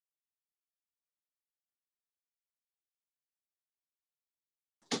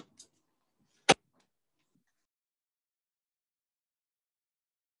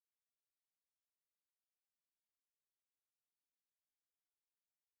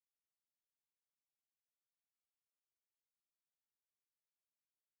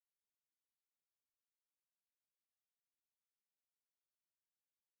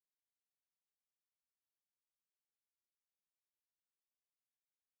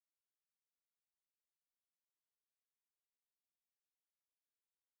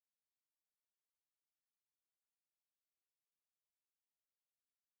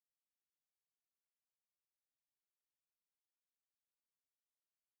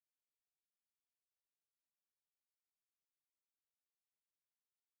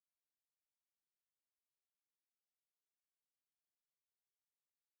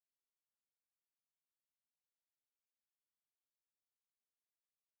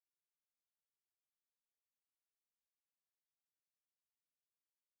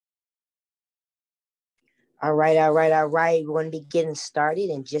All right, all right, all right. We're going to be getting started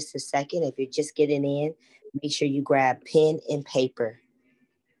in just a second. If you're just getting in, make sure you grab pen and paper.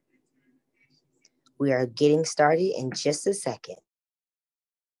 We are getting started in just a second.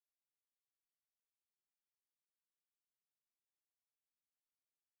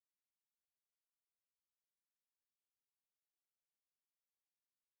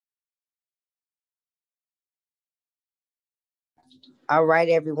 All right,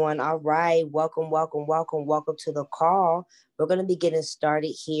 everyone. All right. Welcome, welcome, welcome, welcome to the call. We're going to be getting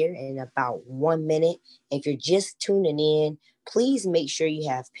started here in about 1 minute. If you're just tuning in, please make sure you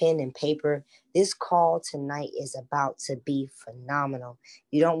have pen and paper. This call tonight is about to be phenomenal.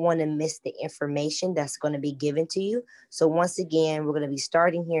 You don't want to miss the information that's going to be given to you. So once again, we're going to be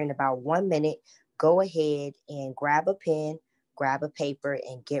starting here in about 1 minute. Go ahead and grab a pen, grab a paper,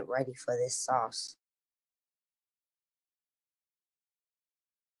 and get ready for this sauce.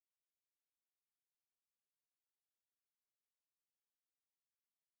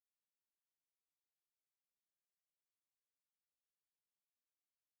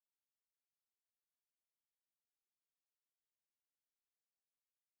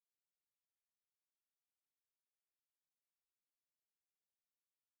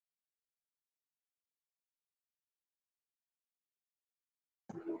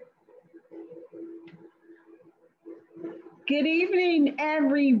 Good evening,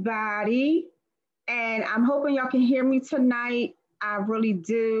 everybody. And I'm hoping y'all can hear me tonight. I really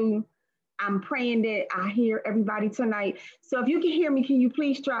do. I'm praying that I hear everybody tonight. So if you can hear me, can you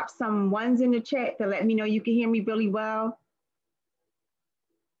please drop some ones in the chat to let me know you can hear me really well?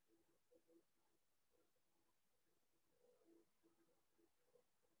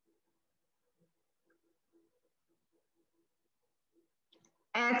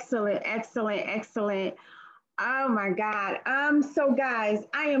 Excellent, excellent, excellent. Oh my God. So guys,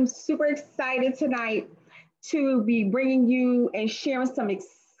 I am super excited tonight to be bringing you and sharing some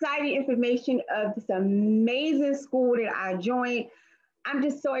exciting information of this amazing school that I joined. I'm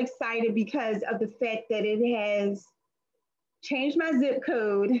just so excited because of the fact that it has changed my zip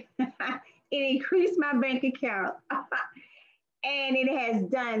code, it increased my bank account, and it has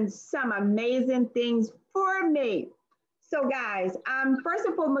done some amazing things for me. So, guys, first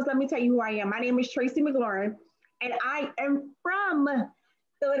and foremost, let me tell you who I am. My name is Tracy McLaurin, and I am from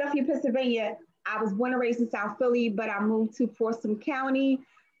Philadelphia, Pennsylvania. I was born and raised in South Philly, but I moved to Folsom County.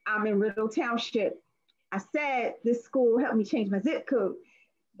 I'm in Riddle Township. I said this school helped me change my zip code.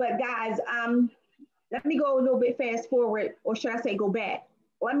 But guys, let me go a little bit fast forward, or should I say go back?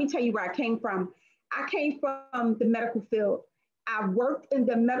 Let me tell you where I came from. I came from the medical field. I worked in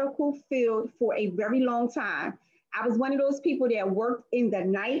the medical field for a very long time. I was one of those people that worked in the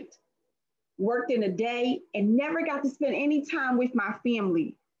night, worked in the day, and never got to spend any time with my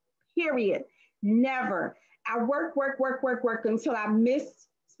family. Period. Never. I worked until I missed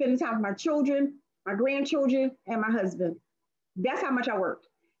spending time with my children, my grandchildren, and my husband. That's how much I worked.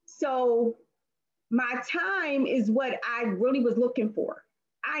 So my time is what I really was looking for.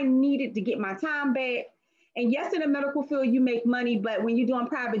 I needed to get my time back. And yes, in the medical field, you make money, but when you're doing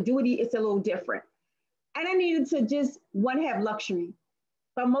private duty, it's a little different. And I needed to just one have luxury.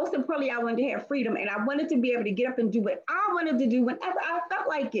 But most importantly, I wanted to have freedom and I wanted to be able to get up and do what I wanted to do whenever I felt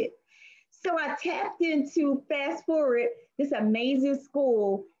like it. So I tapped into fast forward this amazing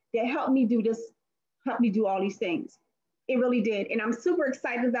school that helped me do this, helped me do all these things. It really did. And I'm super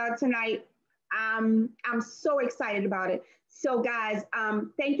excited about it tonight. I'm so excited about it. So, guys,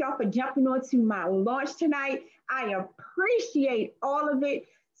 thank y'all for jumping on to my launch tonight. I appreciate all of it.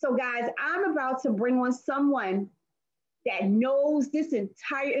 So, guys, I'm about to bring on someone that knows this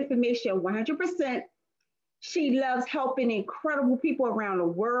entire information 100%. She loves helping incredible people around the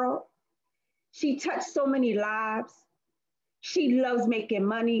world. She touched so many lives. She loves making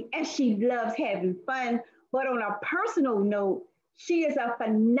money and she loves having fun. But on a personal note, she is a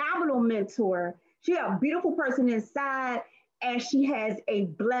phenomenal mentor. She's a beautiful person inside and she has a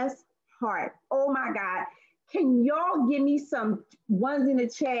blessed heart. Oh my God. Can y'all give me some ones in the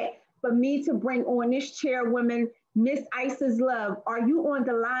chat for me to bring on this chairwoman, Miss Isis Love? Are you on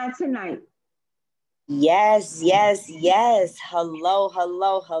the line tonight? Yes, yes, yes. Hello,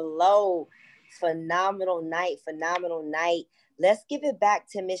 hello, hello. Phenomenal night, phenomenal night. Let's give it back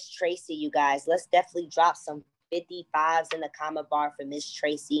to Miss Tracy, you guys. Let's definitely drop some 55s in the comment bar for Miss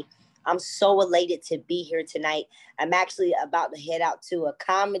Tracy. I'm so elated to be here tonight. I'm actually about to head out to a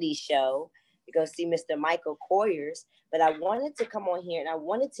comedy show to go see Mr. Michael Coyers, but I wanted to come on here and I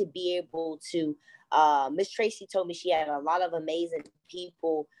wanted to be able to Miss Tracy told me she had a lot of amazing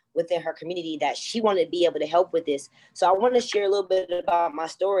people within her community that she wanted to be able to help with this. So I want to share a little bit about my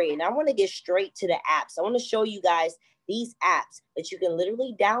story, and I want to get straight to the apps. I want to show you guys these apps that you can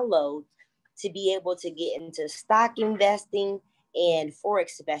literally download to be able to get into stock investing and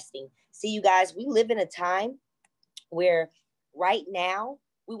Forex investing. See, you guys, we live in a time where right now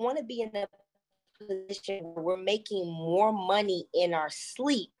we want to be in a position where we're making more money in our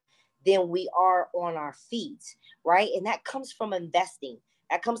sleep than we are on our feet, right? And that comes from investing.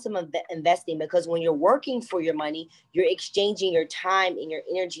 That comes from investing, because when you're working for your money, you're exchanging your time and your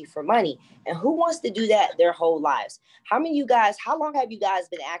energy for money. And who wants to do that their whole lives? How many of you guys, how long have you guys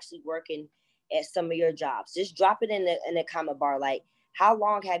been actually working at some of your jobs? Just drop it in the comment bar. Like, how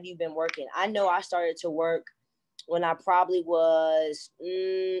long have you been working? I know I started to work when I probably was,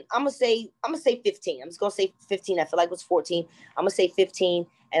 I'm gonna say 15. I'm just gonna say 15. I feel like it was 14. I'm gonna say 15.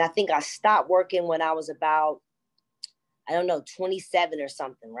 And I think I stopped working when I was about, I don't know, 27 or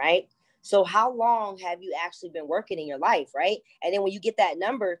something, right? So how long have you actually been working in your life, right? And then when you get that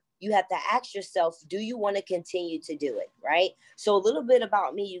number, you have to ask yourself, do you want to continue to do it, right? So a little bit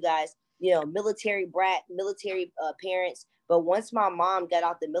about me, you guys, military brat, military parents. But once my mom got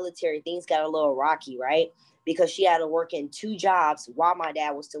out the military, things got a little rocky, right? Because she had to work in 2 jobs while my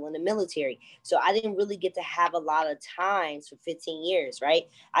dad was still in the military. So I didn't really get to have a lot of times for 15 years, right?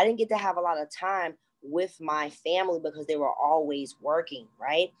 I didn't get to have a lot of time with my family because they were always working,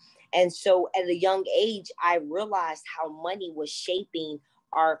 right? And so at a young age, I realized how money was shaping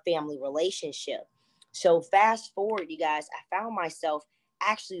our family relationship. So fast forward, you guys, I found myself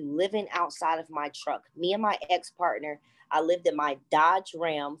actually living outside of my truck. Me and my ex-partner, I lived in my Dodge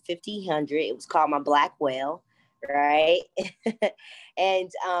Ram 1500. It was called my Black Whale, right?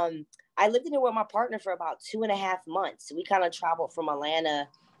 And I lived in it with my partner for about 2.5 months. We kind of traveled from Atlanta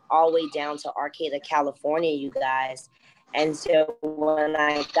all the way down to Arcata, California, you guys. And so when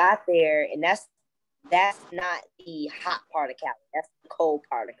I got there, and that's not the hot part of Cali, that's the cold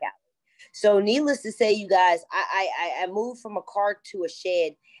part of Cali. So needless to say, you guys, I moved from a car to a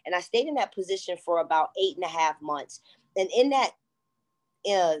shed, and I stayed in that position for about 8.5 months. And in that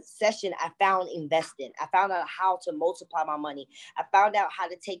session, I found investing. I found out how to multiply my money. I found out how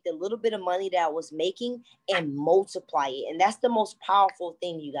to take the little bit of money that I was making and multiply it. And that's the most powerful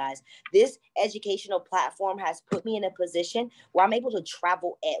thing, you guys. This educational platform has put me in a position where I'm able to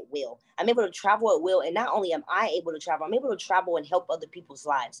travel at will. I'm able to travel at will. And not only am I able to travel, I'm able to travel and help other people's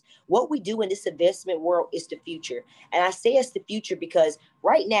lives. What we do in this investment world is the future. And I say it's the future because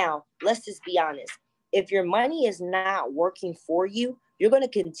right now, let's just be honest. If your money is not working for you, you're going to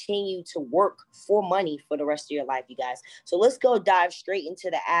continue to work for money for the rest of your life, you guys. So let's go dive straight into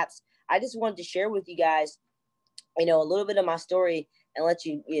the apps. I just wanted to share with you guys, a little bit of my story and let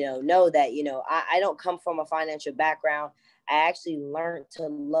you, know that, I don't come from a financial background. I actually learned to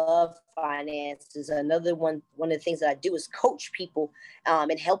love finances. Another one of the things that I do is coach people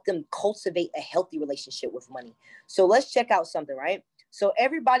and help them cultivate a healthy relationship with money. So let's check out something, right? So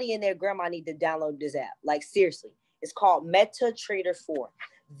everybody and their grandma need to download this app. Like, seriously. It's called MetaTrader 4.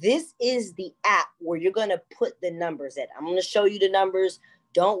 This is the app where you're going to put the numbers in. I'm going to show you the numbers.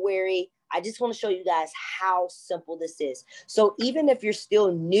 Don't worry. I just want to show you guys how simple this is. So even if you're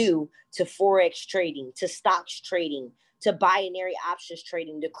still new to Forex trading, to stocks trading, to binary options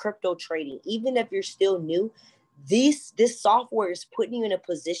trading, to crypto trading, even if you're still new, this software is putting you in a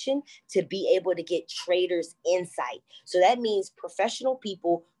position to be able to get traders insight. So that means professional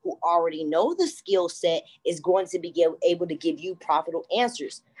people who already know the skill set is going to be able to give you profitable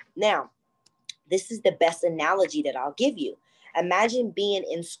answers. Now, this is the best analogy that I'll give you. Imagine being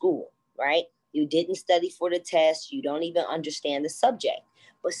in school, right? You didn't study for the test. You don't even understand the subject,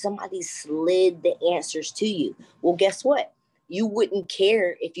 but somebody slid the answers to you. Well, guess what? You wouldn't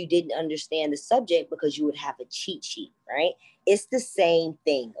care if you didn't understand the subject because you would have a cheat sheet, right? It's the same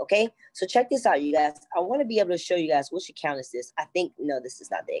thing, okay? So check this out, you guys. I want to be able to show you guys which account is this. I think, no, this is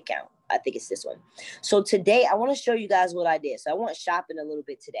not the account. I think it's this one. So today, I want to show you guys what I did. So I went shopping a little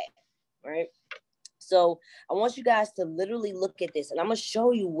bit today, right? So I want you guys to literally look at this, and I'm going to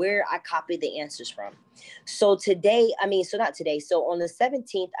show you where I copied the answers from. So today, not today. So on the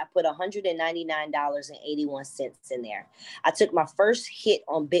 17th, I put $199.81 in there. I took my first hit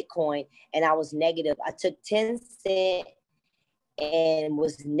on Bitcoin, and I was negative. I took 10 cents and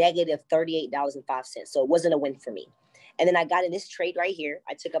was negative $38.05. So it wasn't a win for me. And then I got in this trade right here.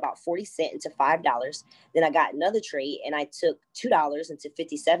 I took about 40 cents into $5. Then I got another trade, and I took $2 into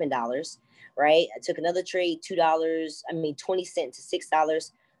 $57. Right? I took another trade, 20 cents to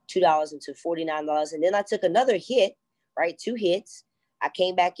 $6, $2 into $49. And then I took another hit, right? 2 hits. I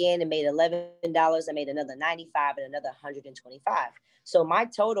came back in and made $11. I made another 95 and another 125. So my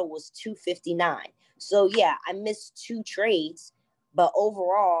total was 259. So yeah, I missed 2 trades, but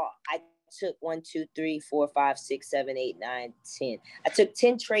overall I took 1, 2, 3, 4, 5, 6, 7, 8, 9, 10. I took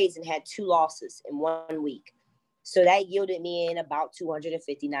 10 trades and had 2 losses in 1 week. So that yielded me in about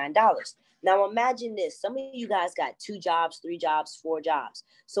 $259. Now imagine this. Some of you guys got 2 jobs, 3 jobs, 4 jobs.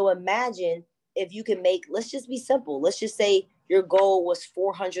 So imagine if you can make, let's just be simple. Let's just say your goal was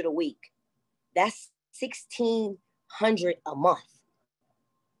 400 a week. That's 1,600 a month.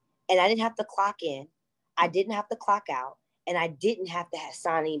 And I didn't have to clock in. I didn't have to clock out. And I didn't have to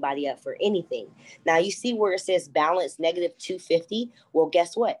sign anybody up for anything. Now you see where it says balance negative 250. Well,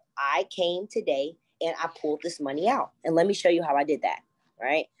 guess what? I came today and I pulled this money out. And let me show you how I did that.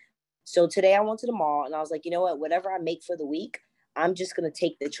 Right. So today I went to the mall and I was like, you know what? Whatever I make for the week, I'm just going to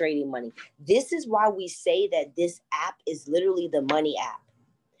take the trading money. This is why we say that this app is literally the money app,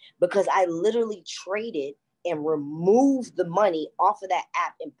 because I literally traded and removed the money off of that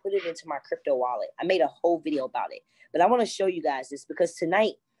app and put it into my crypto wallet. I made a whole video about it, but I want to show you guys this because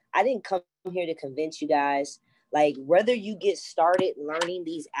tonight I didn't come here to convince you guys. Like, whether you get started learning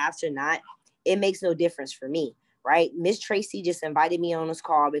these apps or not, it makes no difference for me, right? Miss Tracy just invited me on this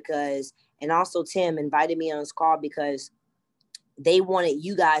call because, and also Tim invited me on this call because they wanted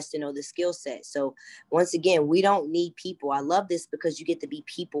you guys to know the skill set. So once again, we don't need people. I love this because you get to be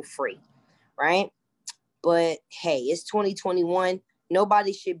people free, right? But hey, it's 2021.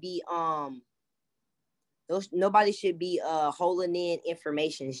 Nobody should be holding in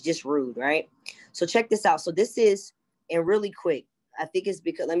information. It's just rude, right? So check this out. So this is, and really quick, I think it's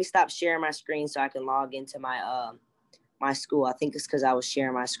because, let me stop sharing my screen so I can log into my my school. I think it's because I was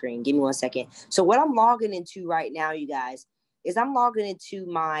sharing my screen. Give me 1 second. So what I'm logging into right now, you guys, is I'm logging into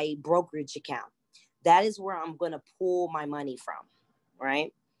my brokerage account. That is where I'm going to pull my money from,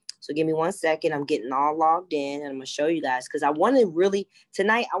 right? So give me 1 second. I'm getting all logged in and I'm going to show you guys because I wanted really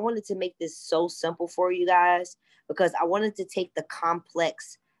tonight, I wanted to make this so simple for you guys because I wanted to take the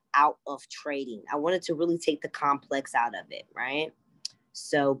complex out of trading. I wanted to really take the complex out of it, right?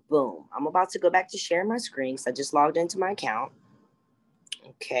 So boom, I'm about to go back to share my screen. So I just logged into my account.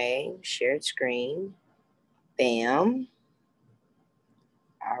 Okay, shared screen. Bam.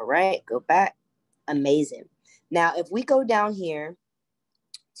 All right, go back. Amazing. Now, if we go down here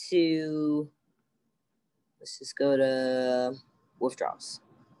to, let's just go to withdrawals,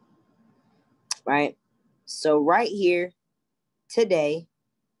 right? So right here today,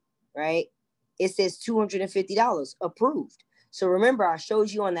 right, it says $250 approved. So remember, I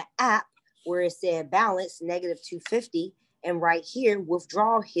showed you on the app where it said balance negative 250, and right here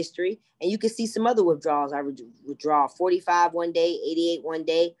withdrawal history, and you can see some other withdrawals. I withdraw 45 one day, 88 one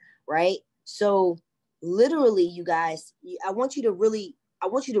day, right? So literally, you guys, I want you to really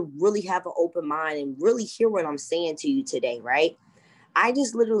have an open mind and really hear what I'm saying to you today, right? I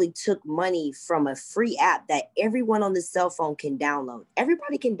just literally took money from a free app that everyone on the cell phone can download.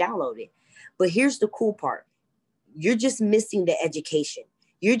 Everybody can download it. But here's the cool part. You're just missing the education.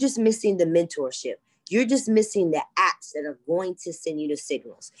 You're just missing the mentorship. You're just missing the apps that are going to send you the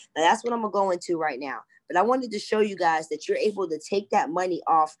signals. Now, that's what I'm going to go into right now. But I wanted to show you guys that you're able to take that money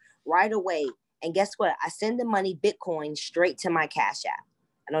off right away. And guess what? I send the money Bitcoin straight to my Cash App.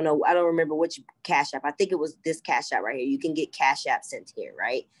 I don't know. I don't remember which Cash App. I think it was this Cash App right here. You can get Cash App sent here,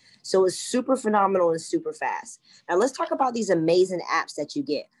 right? So it's super phenomenal and super fast. Now, let's talk about these amazing apps that you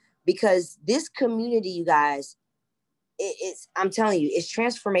get. Because this community, you guys, I'm telling you, it's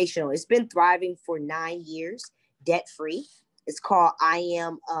transformational. It's been thriving for 9 years, debt-free. It's called I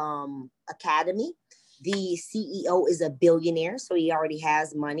Am Academy. The CEO is a billionaire, so he already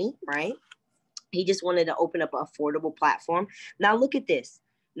has money, right? He just wanted to open up an affordable platform. Now look at this.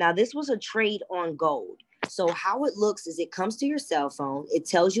 Now this was a trade on gold. So how it looks is it comes to your cell phone. It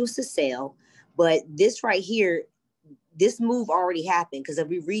tells you it's a sale, but this right here, this move already happened because if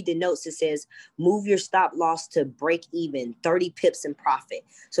we read the notes, it says move your stop loss to break even, 30 pips in profit.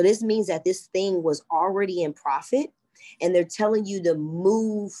 So this means that this thing was already in profit and they're telling you to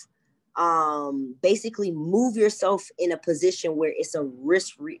move, basically move yourself in a position where it's a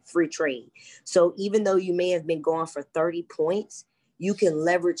risk-free trade. So even though you may have been going for 30 points, you can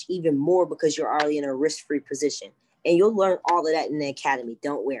leverage even more because you're already in a risk-free position. And you'll learn all of that in the academy.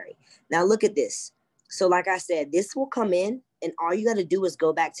 Don't worry. Now look at this. So like I said, this will come in and all you got to do is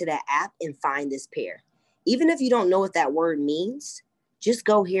go back to that app and find this pair. Even if you don't know what that word means, just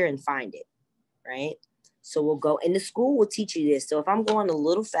go here and find it, right? So we'll go, and the school will teach you this. So if I'm going a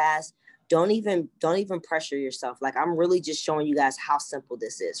little fast, don't even pressure yourself. Like I'm really just showing you guys how simple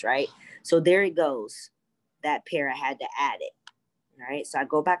this is, right? So there it goes. That pair, I had to add it. All right. So I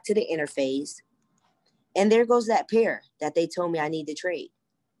go back to the interface, and there goes that pair that they told me I need to trade.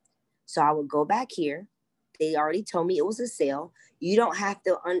 So I would go back here. They already told me it was a sale. You don't have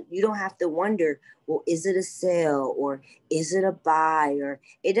to wonder, well, is it a sale or is it a buy, or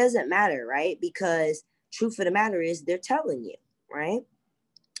it doesn't matter, right? Because truth of the matter is they're telling you, right?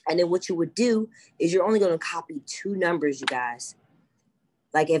 And then what you would do is you're only going to copy two numbers, you guys.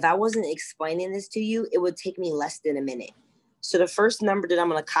 Like if I wasn't explaining this to you, it would take me less than a minute. So the first number that I'm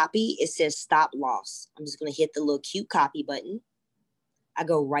going to copy, it says stop loss. I'm just going to hit the little cute copy button. I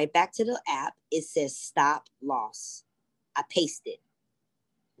go right back to the app. It says stop loss. I paste it,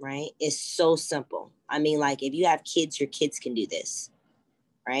 right? It's so simple. I mean, like if you have kids, your kids can do this,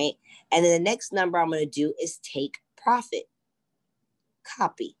 right? And then the next number I'm going to do is take profit.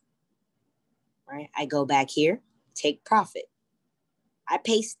 Copy, right? I go back here, take profit. I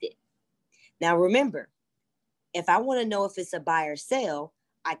paste it. Now, remember, if I want to know if it's a buy or sell,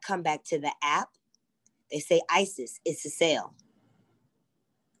 I come back to the app. They say ISIS, it's a sale.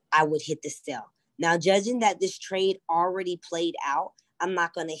 I would hit the sell. Now, judging that this trade already played out, I'm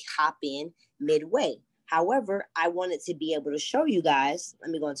not going to hop in midway. However, I wanted to be able to show you guys.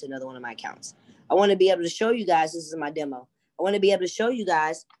 Let me go into another one of my accounts. I want to be able to show you guys. This is my demo. I want to be able to show you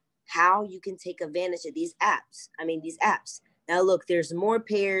guys how you can take advantage of these apps. These apps. Now, look, there's more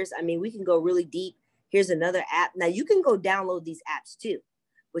pairs. We can go really deep. Here's another app. Now, you can go download these apps too,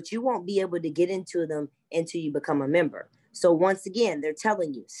 but you won't be able to get into them until you become a member. So once again, they're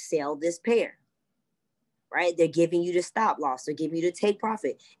telling you, sell this pair, right? They're giving you the stop loss. They're giving you the take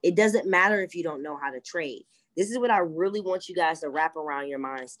profit. It doesn't matter if you don't know how to trade. This is what I really want you guys to wrap around your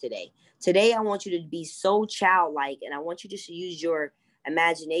minds today. Today, I want you to be so childlike, and I want you just to use your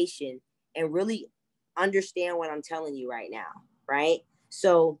imagination and really understand what I'm telling you right now, right?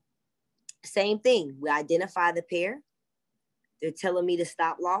 So same thing. We identify the pair. They're telling me to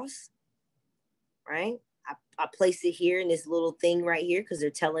stop loss, right? I place it here in this little thing right here because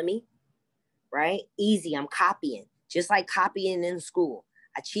they're telling me, right? Easy. I'm copying, just like copying in school.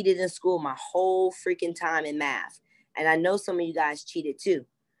 I cheated in school my whole freaking time in math. And I know some of you guys cheated too,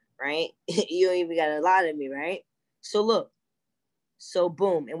 right? You don't even got a lot of me, right? So look, so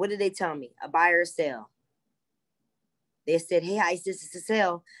boom. And what did they tell me? A buy or a sell. They said, hey, ISIS, it's a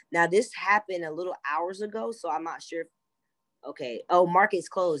sale. Now, this happened a little hours ago, so I'm not sure. Okay. Oh, market's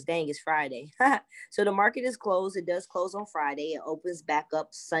closed. Dang, it's Friday. So the market is closed. It does close on Friday. It opens back up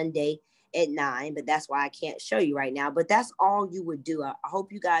Sunday at 9, but that's why I can't show you right now. But that's all you would do. I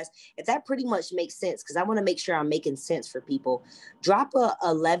hope you guys, if that pretty much makes sense, because I want to make sure I'm making sense for people, drop a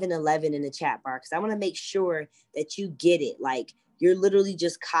 1111 in the chat bar, because I want to make sure that you get it. Like you're literally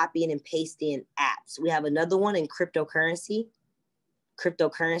just copying and pasting apps. We have another one in cryptocurrency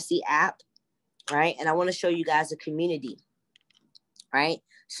app, right? And I want to show you guys a community. Right.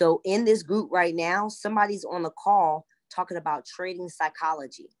 So in this group right now, somebody's on the call talking about trading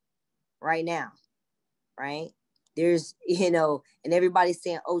psychology right now. Right. There's, and everybody's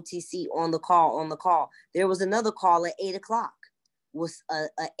saying OTC on the call. There was another call at 8:00, was a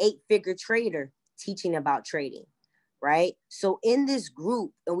 8-figure trader teaching about trading. Right. So in this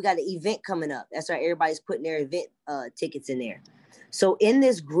group, and we got an event coming up. That's right. Everybody's putting their event tickets in there. So in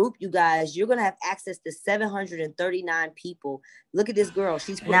this group, you guys, you're going to have access to 739 people. Look at this girl.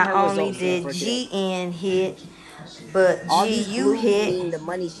 She's putting Not her only results in did for today. GN hit, but All these GU blues hit mean the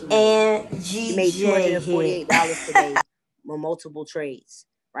money she made. and She made GJ hit. $248 today with multiple trades,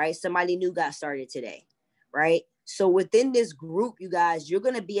 right? Somebody new got started today, right? So within this group, you guys, you're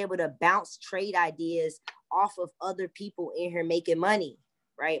going to be able to bounce trade ideas off of other people in here making money,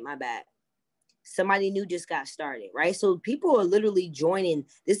 right? My bad. Somebody new just got started, right? So people are literally joining.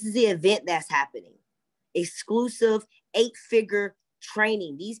 This is the event that's happening. Exclusive 8-figure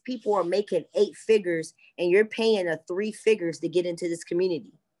training. These people are making 8 figures and you're paying 3 figures to get into this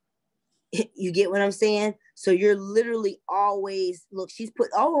community. You get what I'm saying? So you're literally always, look, she's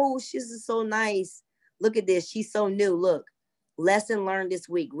so nice. Look at this. She's so new. Look, lesson learned this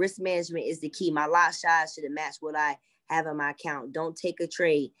week. Risk management is the key. My lot size should have matched what I have in my account. Don't take a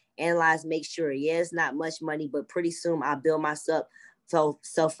trade. Analyze, make sure. Yeah, it's not much money, but pretty soon I'll build myself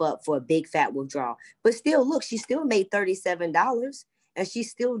up for a big fat withdrawal. But still, look, she still made $37 and she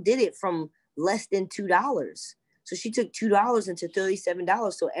still did it from less than $2. So she took $2 into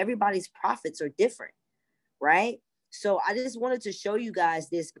 $37. So everybody's profits are different, right? So I just wanted to show you guys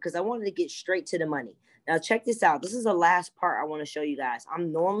this because I wanted to get straight to the money. Now check this out. This is the last part I want to show you guys.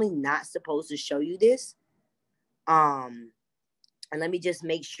 I'm normally not supposed to show you this. And let me just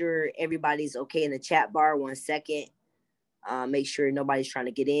make sure everybody's okay in the chat bar. 1 second. Make sure nobody's trying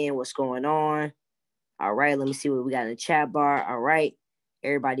to get in. What's going on? All right, let me see what we got in the chat bar. All right,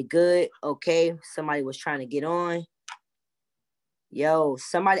 everybody good? Okay, somebody was trying to get on. Yo,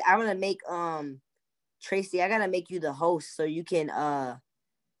 somebody, I'm gonna make Tracy, I gotta make you the host so you can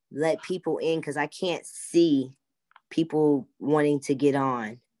let people in because I can't see people wanting to get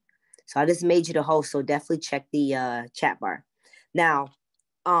on. So I just made you the host. So definitely check the chat bar. Now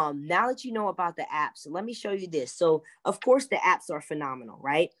that you know about the apps, let me show you this. So of course the apps are phenomenal,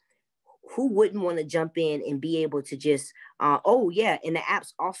 right? Who wouldn't want to jump in and be able to just, and the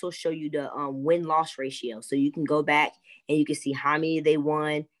apps also show you the win-loss ratio. So you can go back and you can see how many they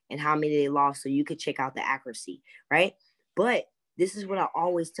won and how many they lost. So you could check out the accuracy, right? But this is what I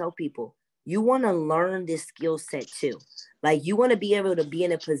always tell people. You want to learn this skill set too. Like you want to be able to be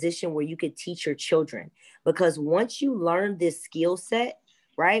in a position where you could teach your children, because once you learn this skill set,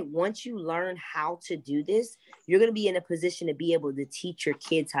 right? Once you learn how to do this, you're going to be in a position to be able to teach your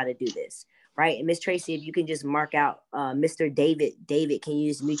kids how to do this, right? And Miss Tracy, if you can just mark out Mr. David. David, can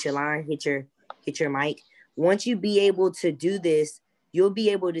you just mute your line, hit your mic? Once you be able to do this, you'll be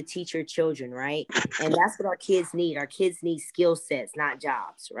able to teach your children, right? And that's what our kids need. Our kids need skill sets, not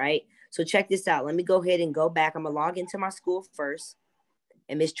jobs, right? So check this out. Let me go ahead and go back. I'm going to log into my school first.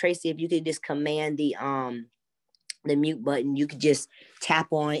 And Miss Tracy, if you could just command the mute button, you could just tap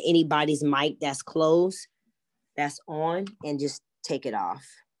on anybody's mic that's closed, that's on, and just take it off.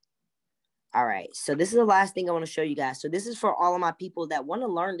 All right. So this is the last thing I want to show you guys. So this is for all of my people that want to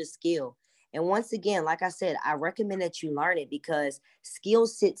learn the skill. And once again, like I said, I recommend that you learn it because skill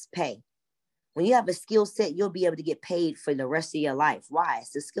sets pay. When you have a skill set, you'll be able to get paid for the rest of your life. Why?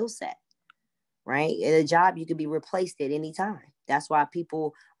 It's a skill set, right? At a job, you could be replaced at any time. That's why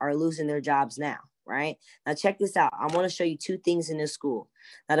people are losing their jobs now, right? Now, check this out. I want to show you two things in this school.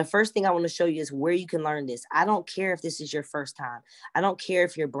 Now, the first thing I want to show you is where you can learn this. I don't care if this is your first time. I don't care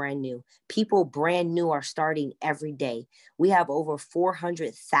if you're brand new. People brand new are starting every day. We have over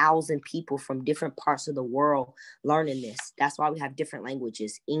 400,000 people from different parts of the world learning this. That's why we have different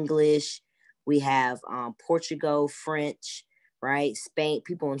languages. English, we have Portugal, French, right? Spain,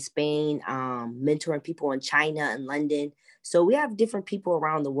 people in Spain, mentoring people in China and London. So we have different people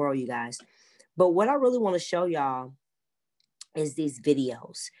around the world, you guys. But what I really want to show y'all is these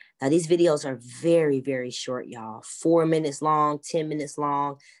videos. Now, these videos are very, very short, y'all. 4 minutes long, 10 minutes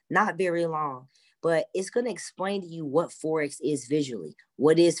long, not very long. But it's going to explain to you what Forex is visually.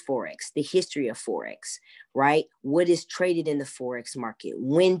 What is Forex? The history of Forex, right? What is traded in the Forex market?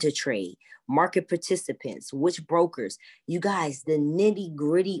 When to trade? Market participants? Which brokers? You guys, the nitty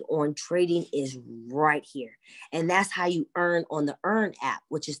gritty on trading is right here. And that's how you earn on the Earn app,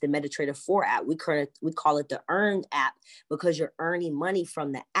 which is the MetaTrader 4 app. We call it the Earn app because you're earning money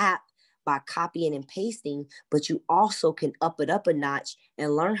from the app by copying and pasting, but you also can up it up a notch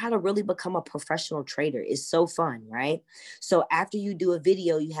and learn how to really become a professional trader. It's so fun, right? So after you do a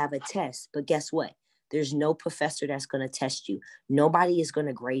video, you have a test, but guess what? There's no professor that's going to test you. Nobody is going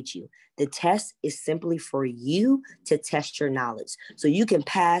to grade you. The test is simply for you to test your knowledge. So you can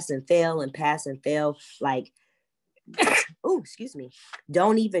pass and fail and pass and fail. Like, oh, excuse me.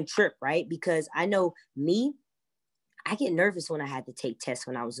 Don't even trip, right? Because I know me, I get nervous when I had to take tests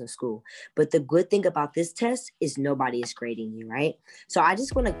when I was in school. But the good thing about this test is nobody is grading you, right? So I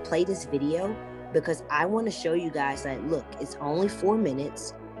just want to play this video because I want to show you guys that, look, it's only 4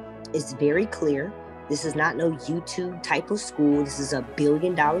 minutes. It's very clear. This is not no YouTube type of school. This is a $1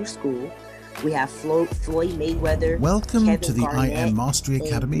 billion school. We have Floyd Mayweather. Welcome Kevin to the Garnett, IM Mastery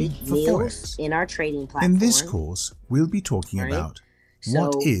Academy for Forex. In our trading platform. In this course, we'll be talking about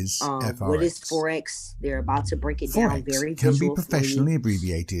what is FRX. What is Forex? They're about to break it down very can be visual professionally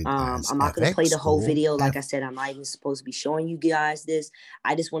abbreviated as I'm not going to play the whole video. Like I said, I'm not even supposed to be showing you guys this.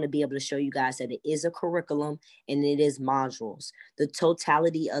 I just want to be able to show you guys that it is a curriculum and it is modules. The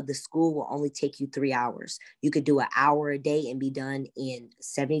totality of the school will only take you 3 hours. You could do an hour a day and be done in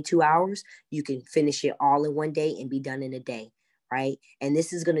 72 hours. You can finish it all in one day and be done in a day, right? And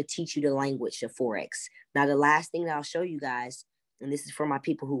this is going to teach you the language of Forex. Now, the last thing that I'll show you guys, and this is for my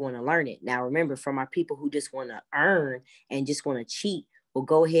people who want to learn it. Now, remember, for my people who just want to earn and just want to cheat, well,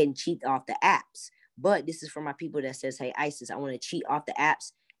 go ahead and cheat off the apps. But this is for my people that says, hey, Isis, I want to cheat off the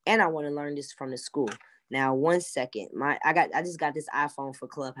apps and I want to learn this from the school. Now, 1 second. I just got this iPhone for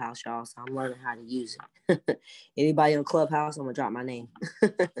Clubhouse, y'all, so I'm learning how to use it. Anybody on Clubhouse, I'm going to drop my name.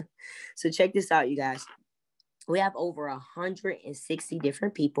 So check this out, you guys. We have over 160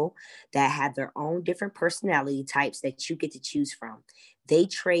 different people that have their own different personality types that you get to choose from. They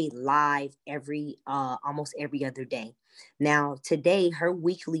trade live almost every other day. Now, today, her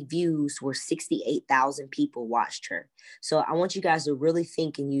weekly views were 68,000 people watched her. So I want you guys to really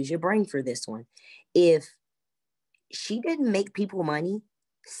think and use your brain for this one. If she didn't make people money,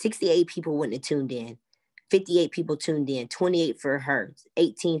 68 people wouldn't have tuned in. 58 people tuned in, 28 for her,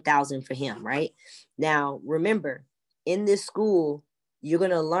 18,000 for him, right? Now, remember, in this school, you're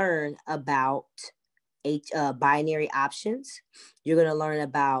going to learn about binary options. You're going to learn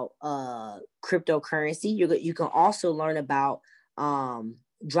about cryptocurrency. You can also learn about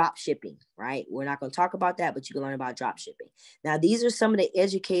drop shipping, right? We're not going to talk about that, but you can learn about drop shipping. Now, these are some of the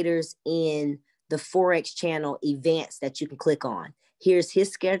educators in the Forex channel events that you can click on. Here's his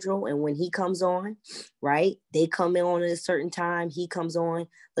schedule, and when he comes on, right? They come in on at a certain time. He comes on.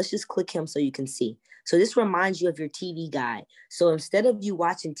 Let's just click him so you can see. So this reminds you of your TV guide. So instead of you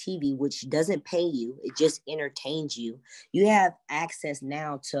watching TV, which doesn't pay you, it just entertains you, you have access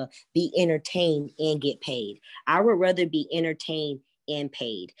now to be entertained and get paid. I would rather be entertained and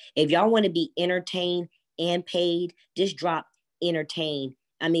paid. If y'all want to be entertained and paid, just drop entertained.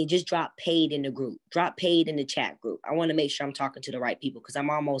 Just drop paid in the group. Drop paid in the chat group. I want to make sure I'm talking to the right people because I'm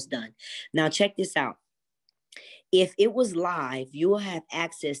almost done. Now, check this out. If it was live, you will have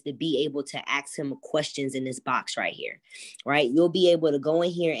access to be able to ask him questions in this box right here, right? You'll be able to go in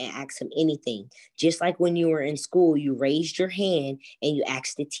here and ask him anything. Just like when you were in school, you raised your hand and you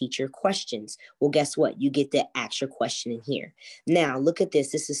asked the teacher questions. Well, guess what? You get to ask your question in here. Now, look at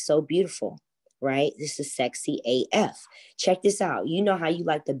this. This is so beautiful. Right? This is sexy AF. Check this out. You know how you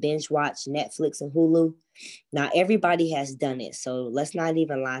like to binge watch Netflix and Hulu? Now, everybody has done it. So let's not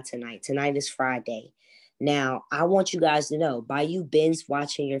even lie tonight. Tonight is Friday. Now, I want you guys to know, by you binge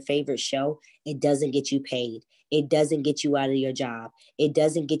watching your favorite show, it doesn't get you paid. It doesn't get you out of your job. It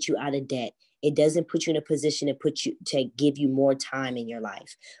doesn't get you out of debt. It doesn't put you in a position to give you more time in your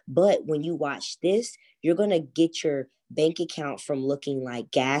life. But when you watch this, you're going to get your bank account from looking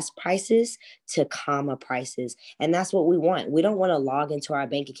like gas prices to comma prices. And that's what we want. We don't want to log into our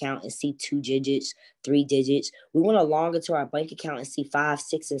bank account and see 2 digits, 3 digits. We want to log into our bank account and see 5,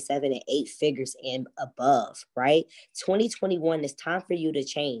 6, and 7, and 8 figures and above, right? 2021 is time for you to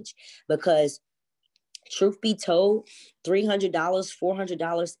change because truth be told, $300,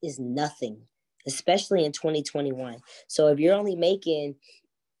 $400 is nothing, especially in 2021. So if you're only making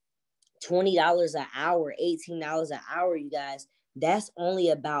 $20 an hour, $18 an hour, you guys, that's only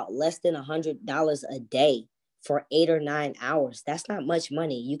about less than $100 a day for 8 or 9 hours. That's not much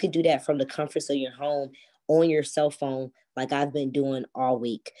money. You could do that from the comforts of your home on your cell phone, like I've been doing all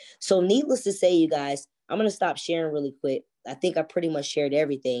week. So needless to say, you guys, I'm going to stop sharing really quick. I think I pretty much shared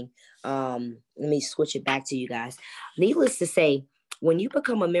everything. Let me switch it back to you guys. Needless to say, when you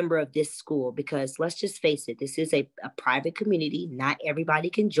become a member of this school, because let's just face it, this is a private community. Not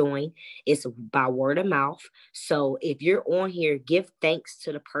everybody can join. It's by word of mouth. So if you're on here, give thanks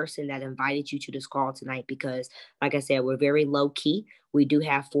to the person that invited you to this call tonight, because like I said, we're very low key. We do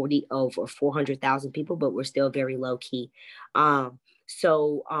have 40 over 400,000 people, but we're still very low key. For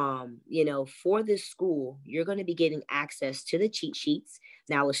this school, you're going to be getting access to the cheat sheets.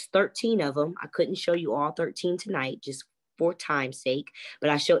 Now it's 13 of them. I couldn't show you all 13 tonight, just for time's sake, but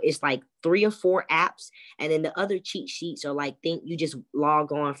it's like 3 or 4 apps, and then the other cheat sheets are like, you just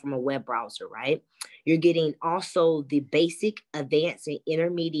log on from a web browser, right? You're getting also the basic, advanced, and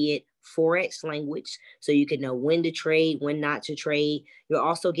intermediate Forex language, so you can know when to trade, when not to trade. You're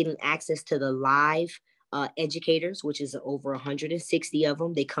also getting access to the live educators, which is over 160 of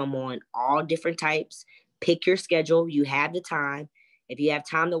them. They come on all different types. Pick your schedule. You have the time. If you have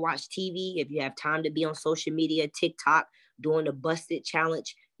time to watch TV, if you have time to be on social media, TikTok, doing the Busted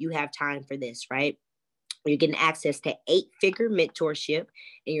Challenge, you have time for this, right? You're getting access to 8-figure mentorship,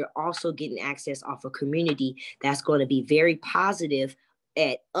 and you're also getting access off a community that's going to be very positive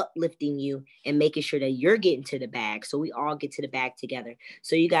at uplifting you and making sure that you're getting to the bag. So we all get to the bag together.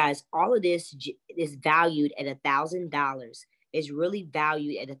 So you guys, all of this is valued at $1,000. It's really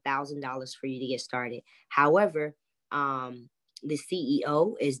valued at $1,000 for you to get started. However, the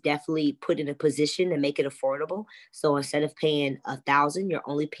CEO is definitely put in a position to make it affordable. So instead of paying $1,000, you're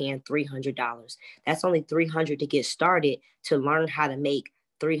only paying $300. That's only $300 to get started to learn how to make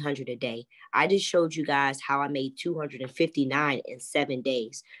 $300 a day. I just showed you guys how I made $259 in 7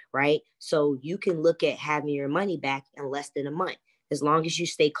 days, right? So you can look at having your money back in less than a month. As long as you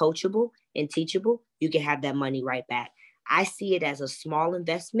stay coachable and teachable, you can have that money right back. I see it as a small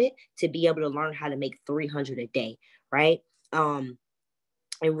investment to be able to learn how to make $300 a day, right? And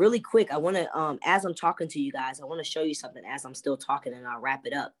really quick, I want to, as I'm talking to you guys, I want to show you something as I'm still talking, and I'll wrap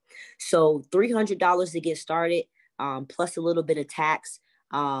it up. So $300 to get started, plus a little bit of tax.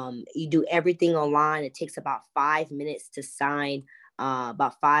 You do everything online. It takes about 5 minutes to sign, up.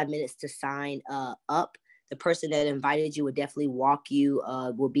 The person that invited you will definitely walk you,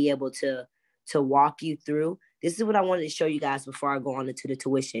 will be able to to walk you through. This is what I wanted to show you guys before I go on into the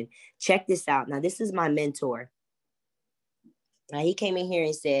tuition. Check this out. Now, this is my mentor. Now, he came in here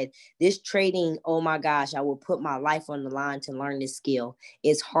and said, this trading, oh my gosh, I will put my life on the line to learn this skill.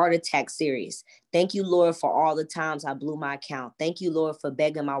 It's heart attack serious. Thank you, Lord, for all the times I blew my account. Thank you, Lord, for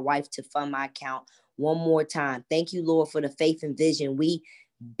begging my wife to fund my account one more time. Thank you, Lord, for the faith and vision. We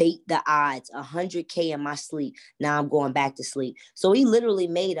bait the odds, 100K in my sleep. Now I'm going back to sleep. So he literally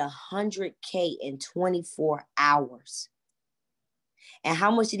made 100K in 24 hours. And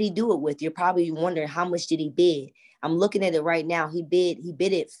how much did he do it with? You're probably wondering, how much did he bid? I'm looking at it right now. He bid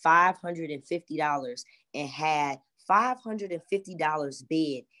it $550 and had $550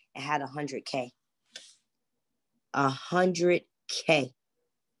 bid and had 100K. 100K.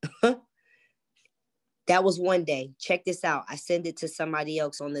 That was one day. Check this out. I sent it to somebody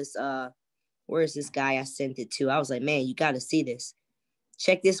else on this. Where's this guy I sent it to? I was like, man, you got to see this.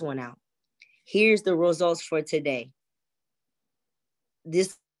 Check this one out. Here's the results for today.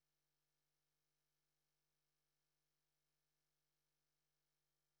 This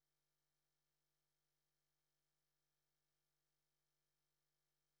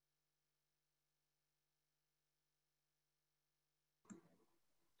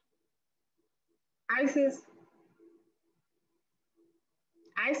Isis,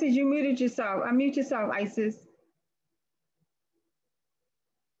 you muted yourself. Unmute yourself, Isis.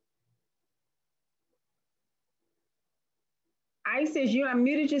 Isis, you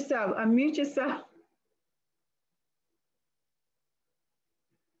unmuted yourself. Unmute yourself.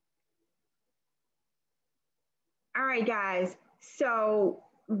 All right, guys. So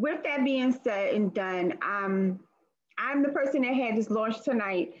with that being said and done, I'm the person that had this launch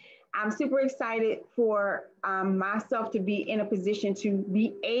tonight. I'm super excited for myself to be in a position to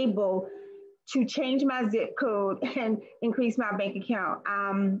be able to change my zip code and increase my bank account.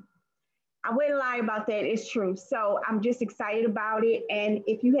 I wouldn't lie about that. It's true. So I'm just excited about it. And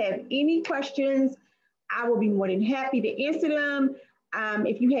if you have any questions, I will be more than happy to answer them.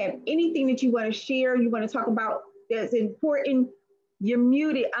 If you have anything that you want to share, you want to talk about that's important, you're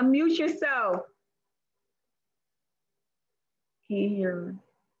muted. Unmute yourself. Here.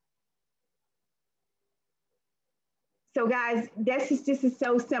 So guys, this is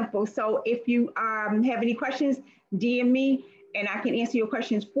so simple. So if you have any questions, DM me and I can answer your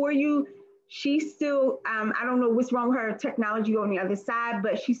questions for you. She's still, I don't know what's wrong with her technology on the other side,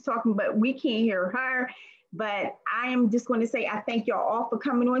 but she's talking, but we can't hear her. But I am just going to say, I thank y'all all for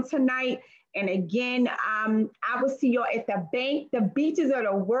coming on tonight. And again, I will see y'all at the bank, the beaches of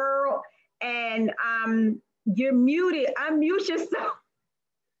the world. And you're muted. Unmute yourself.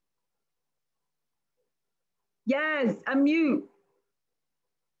 Yes, unmute.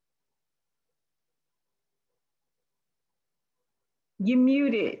 You're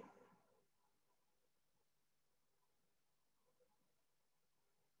muted.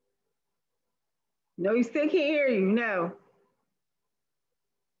 No, you still can't hear you. No.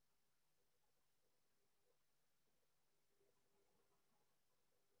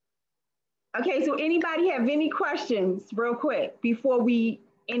 Okay, so anybody have any questions real quick before we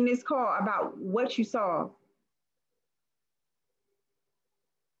end this call about what you saw?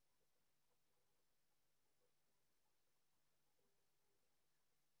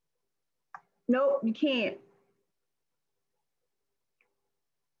 Nope, you can't.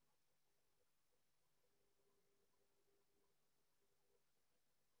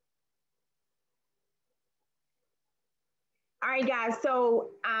 All right, guys,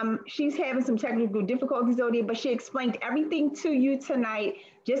 so she's having some technical difficulties over there, but she explained everything to you tonight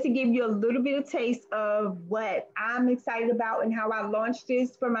just to give you a little bit of taste of what I'm excited about and how I launched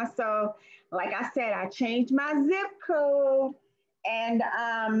this for myself. Like I said, I changed my zip code and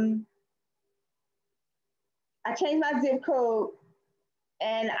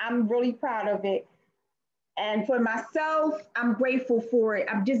I'm really proud of it. And for myself, I'm grateful for it.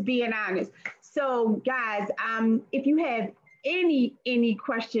 I'm just being honest. So guys, if you have any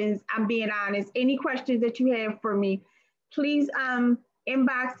questions, I'm being honest, any questions that you have for me, please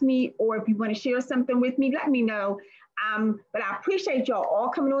inbox me, or if you want to share something with me, let me know. But I appreciate y'all all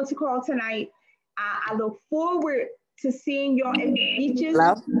coming on to call tonight. I look forward to seeing y'all at the beaches.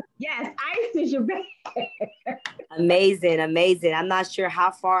 Hello? Yes, Isis, you're back. Amazing, amazing. I'm not sure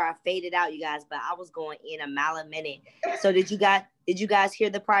how far I faded out, you guys, but I was going in a mile a minute. So did you guys hear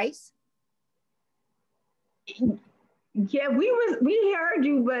the price? Yeah, we heard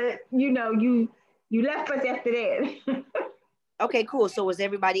you, but you left us after that. Okay, cool. So was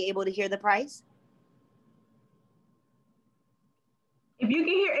everybody able to hear the price? If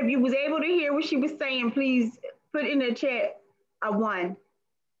you was able to hear what she was saying, please put in the chat a 1.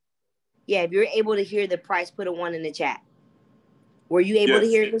 Yeah, if you're able to hear the price, put a 1 in the chat. Were you able to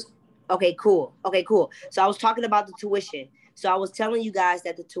hear this? Okay, cool. Okay, cool. So I was talking about the tuition. So I was telling you guys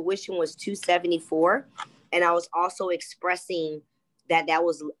that the tuition was $274, and I was also expressing that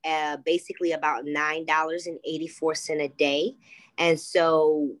was basically about $9.84 a day. And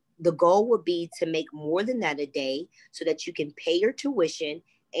so the goal would be to make more than that a day so that you can pay your tuition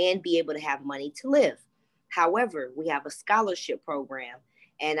and be able to have money to live. However, we have a scholarship program,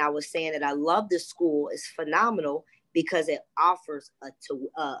 and I was saying that I love this school. It's phenomenal because it offers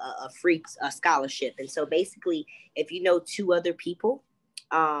a free scholarship. And so basically, if you know 2 other people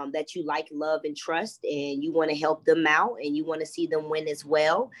that you like, love, and trust, and you want to help them out and you want to see them win as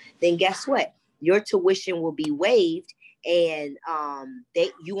well, then guess what? Your tuition will be waived, and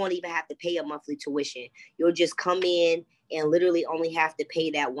you won't even have to pay a monthly tuition. You'll just come in and literally only have to pay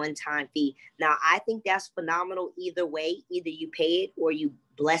that one-time fee. Now, I think that's phenomenal either way. Either you pay it or you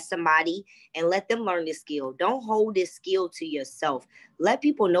bless somebody and let them learn this skill. Don't hold this skill to yourself. Let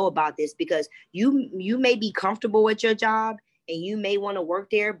people know about this, because you may be comfortable with your job and you may want to work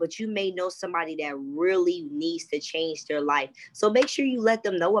there, but you may know somebody that really needs to change their life. So make sure you let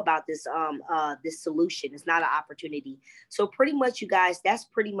them know about this this solution. It's not an opportunity. So pretty much, you guys, that's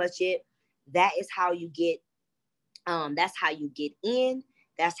pretty much it. That is how you get that's how you get in.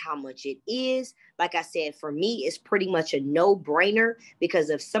 That's how much it is. Like I said, for me, it's pretty much a no-brainer, because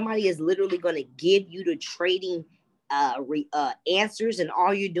if somebody is literally going to give you the trading answers and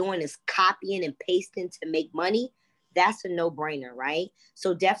all you're doing is copying and pasting to make money, that's a no-brainer, right?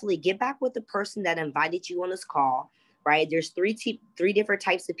 So definitely get back with the person that invited you on this call, right? There's three different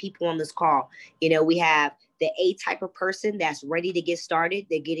types of people on this call. You know, we have the A type of person that's ready to get started.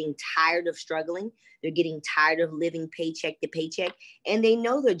 They're getting tired of struggling. They're getting tired of living paycheck to paycheck, and they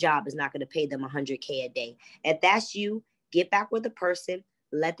know their job is not going to pay them $100K a day. If that's you, get back with the person,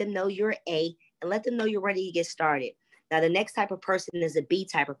 let them know you're A, and let them know you're ready to get started. Now, the next type of person is a B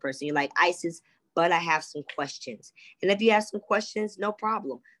type of person. You're like, Isis, but I have some questions. And if you have some questions, no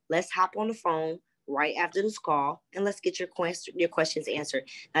problem. Let's hop on the phone right after this call and let's get your questions answered.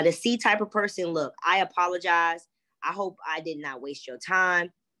 Now, the C type of person, look, I apologize. I hope I did not waste your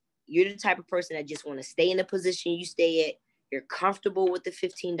time. You're the type of person that just want to stay in the position you stay at. You're comfortable with the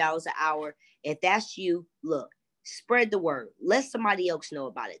 $15 an hour. If that's you, look, spread the word. Let somebody else know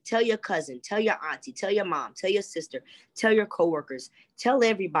about it. Tell your cousin, tell your auntie, tell your mom, tell your sister, tell your coworkers, tell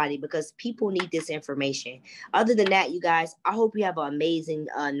everybody, because people need this information. Other than that, you guys, I hope you have an amazing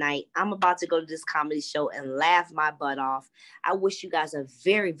night. I'm about to go to this comedy show and laugh my butt off. I wish you guys a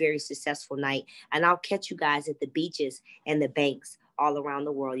very, very successful night, and I'll catch you guys at the beaches and the banks all around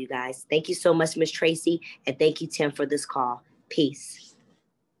the world, you guys. Thank you so much, Miss Tracy, and thank you, Tim, for this call. Peace.